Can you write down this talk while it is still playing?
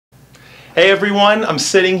Hey everyone, I'm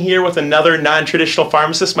sitting here with another non-traditional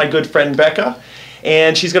pharmacist, my good friend Becca,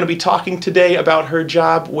 and she's going to be talking today about her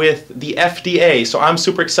job with the FDA. So I'm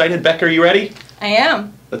super excited. Becca, are you ready? I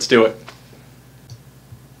am. Let's do it.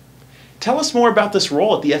 Tell us more about this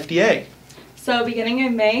role at the FDA. So beginning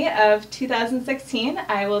in May of 2016,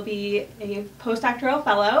 I will be a postdoctoral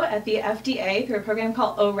fellow at the FDA through a program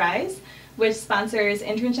called ORISE, which sponsors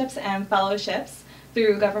internships and fellowships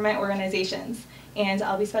through government organizations. And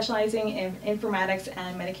I'll be specializing in informatics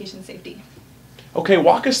and medication safety. Okay,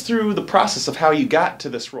 walk us through the process of how you got to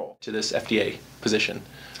this role, to this FDA position.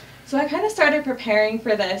 So I kind of started preparing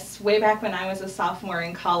for this way back when I was a sophomore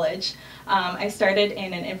in college. I started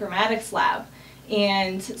in an informatics lab.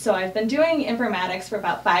 And so I've been doing informatics for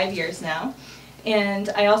about 5 years now. And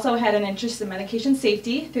I also had an interest in medication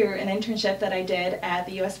safety through an internship that I did at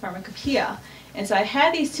the US Pharmacopoeia. And so I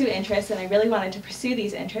had these two interests and I really wanted to pursue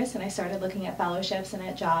these interests, and I started looking at fellowships and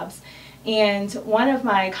at jobs. And one of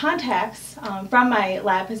my contacts from my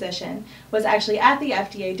lab position was actually at the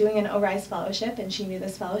FDA doing an ORISE fellowship, and she knew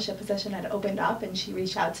this fellowship position had opened up, and she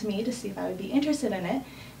reached out to me to see if I would be interested in it.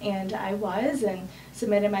 And I was, and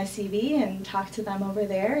submitted my CV and talked to them over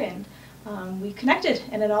there, and we connected,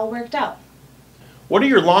 and it all worked out. What are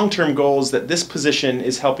your long-term goals that this position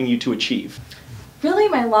is helping you to achieve? Really,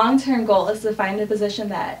 my long-term goal is to find a position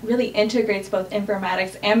that really integrates both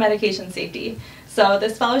informatics and medication safety. So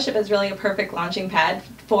this fellowship is really a perfect launching pad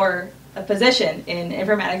for a position in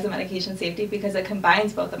informatics and medication safety because it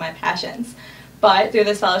combines both of my passions. But through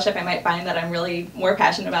this fellowship, I might find that I'm really more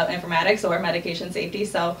passionate about informatics or medication safety,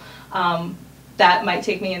 so that might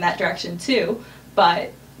take me in that direction too.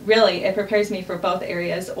 But really, it prepares me for both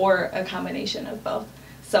areas or a combination of both.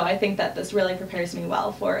 So I think that this really prepares me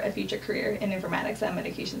well for a future career in informatics and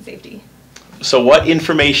medication safety. So what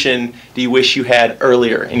information do you wish you had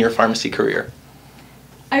earlier in your pharmacy career?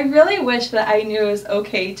 I really wish that I knew it was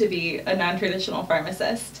okay to be a non-traditional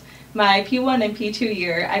pharmacist. My P1 and P2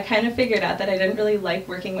 year, I kind of figured out that I didn't really like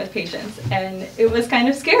working with patients, and it was kind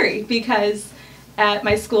of scary because at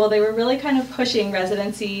my school they were really kind of pushing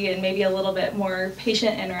residency and maybe a little bit more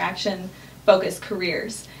patient interaction focused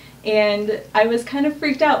careers. And I was kind of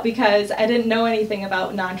freaked out because I didn't know anything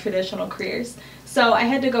about non-traditional careers. So I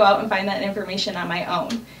had to go out and find that information on my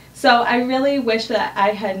own. So I really wish that I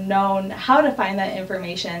had known how to find that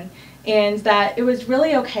information, and that it was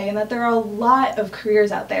really okay, and that there are a lot of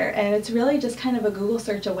careers out there, and it's really just kind of a Google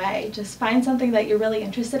search away. Just find something that you're really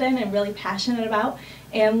interested in and really passionate about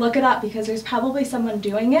and look it up, because there's probably someone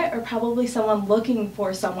doing it or probably someone looking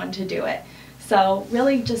for someone to do it. So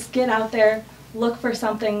really just get out there, look for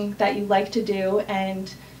something that you like to do,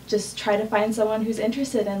 and just try to find someone who's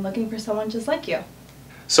interested in looking for someone just like you.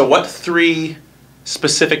 So what 3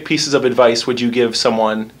 specific pieces of advice would you give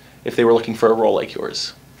someone if they were looking for a role like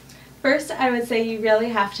yours? First, I would say you really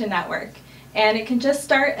have to network. And it can just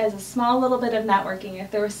start as a small little bit of networking. If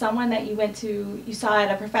there was someone that you saw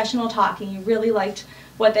at a professional talk and you really liked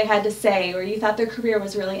what they had to say, or you thought their career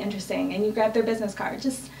was really interesting and you grabbed their business card,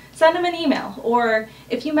 just send them an email. Or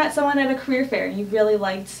if you met someone at a career fair and you really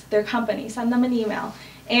liked their company, send them an email.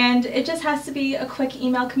 And it just has to be a quick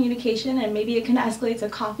email communication, and maybe it can escalate to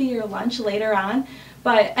coffee or lunch later on.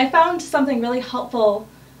 But I found something really helpful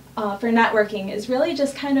for networking is really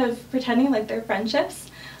just kind of pretending like they're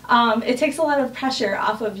friendships. It takes a lot of pressure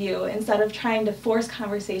off of you instead of trying to force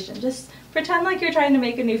conversation. Just pretend like you're trying to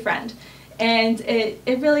make a new friend, and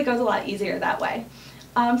it really goes a lot easier that way.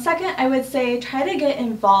 Second, I would say try to get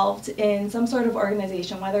involved in some sort of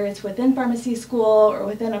organization, whether it's within pharmacy school or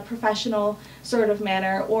within a professional sort of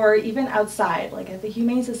manner, or even outside, like at the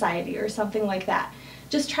Humane Society or something like that.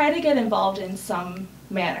 Just try to get involved in some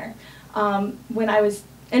manner. When I was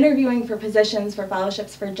interviewing for positions, for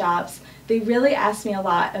fellowships, for jobs, they really asked me a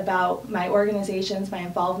lot about my organizations, my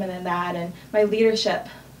involvement in that, and my leadership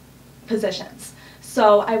positions.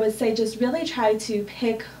 So I would say just really try to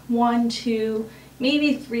pick 1, 2,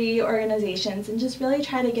 maybe 3 organizations and just really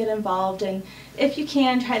try to get involved, and if you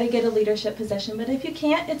can, try to get a leadership position, but if you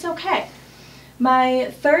can't, it's okay.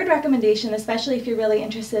 My third recommendation, especially if you're really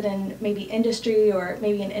interested in maybe industry or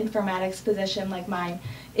maybe an informatics position like mine,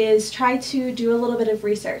 is try to do a little bit of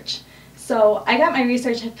research. So I got my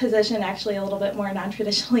research position actually a little bit more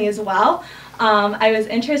non-traditionally as well. I was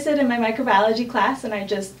interested in my microbiology class, and I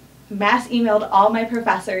just mass emailed all my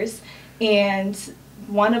professors, and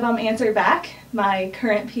one of them answered back, my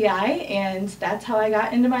current PI, and that's how I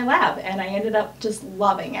got into my lab, and I ended up just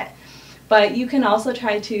loving it. But you can also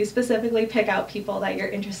try to specifically pick out people that you're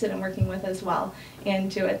interested in working with as well and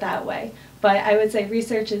do it that way. But I would say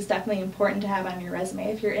research is definitely important to have on your resume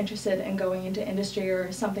if you're interested in going into industry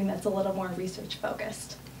or something that's a little more research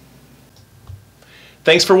focused.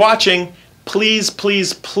 Thanks for watching. Please,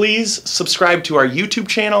 please, please subscribe to our YouTube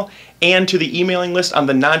channel and to the emailing list on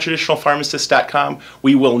the nontraditionalpharmacist.com.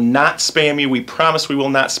 We will not spam you. We promise we will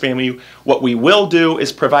not spam you. What we will do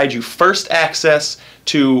is provide you first access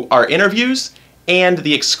to our interviews and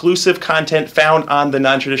the exclusive content found on the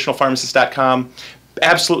nontraditionalpharmacist.com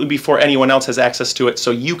absolutely before anyone else has access to it,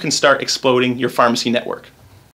 so you can start exploding your pharmacy network.